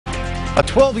A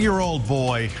 12-year-old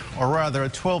boy, or rather a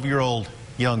 12-year-old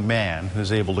young man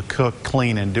who's able to cook,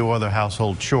 clean, and do other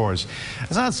household chores.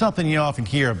 It's not something you often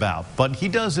hear about, but he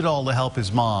does it all to help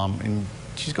his mom, and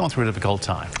she's going through a difficult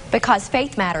time. Because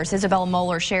faith matters, Isabella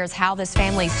Moeller shares how this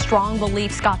family's strong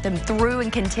beliefs got them through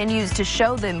and continues to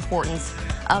show the importance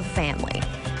of family.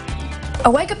 I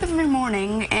wake up every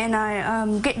morning and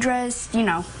I get dressed, you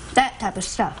know, that type of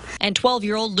stuff. And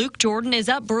 12-year-old Luke Jordan is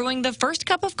up brewing the first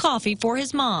cup of coffee for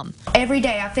his mom. Every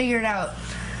day I figured out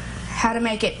how to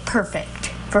make it perfect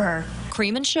for her.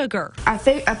 Cream and sugar. I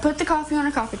put the coffee on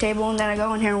a coffee table and then I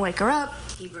go in here and wake her up.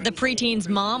 The preteen's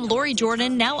mom, Lori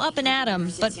Jordan, now up and at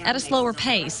him, but at a slower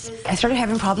pace. I started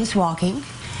having problems walking,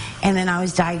 and then I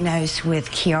was diagnosed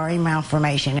with Chiari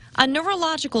malformation. A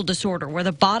neurological disorder where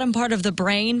the bottom part of the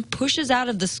brain pushes out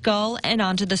of the skull and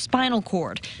onto the spinal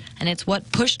cord. And it's what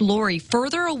pushed Lori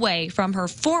further away from her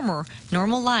former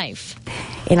normal life.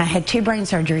 And I had 2 brain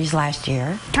surgeries last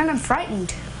year. Kind of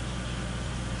frightened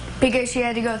because she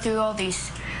had to go through all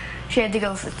these. She had to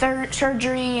go for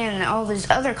surgery and all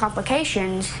these other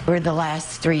complications. For the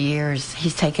last 3 years,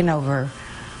 he's taken over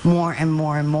more and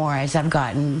more and more as I've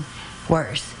gotten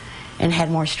worse and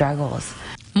had more struggles.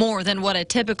 More than what a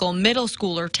typical middle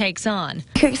schooler takes on.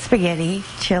 He cooks spaghetti,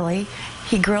 chili,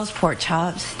 he grills pork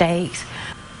chops, steaks.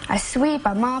 I sweep,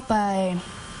 I mop, I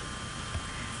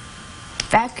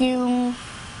vacuum,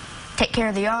 take care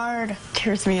of the yard.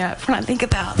 Tears me up when I think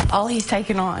about all he's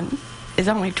taken on. Is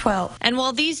only 12. And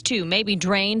while these two may be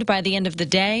drained by the end of the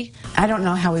day, I don't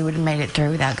know how we would have made it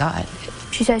through without God.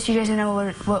 She says she doesn't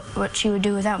know what she would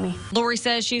do without me. Lori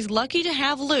says she's lucky to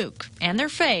have Luke and their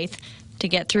faith to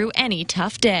get through any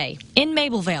tough day. In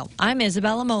Mableville, I'm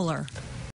Isabella Moeller.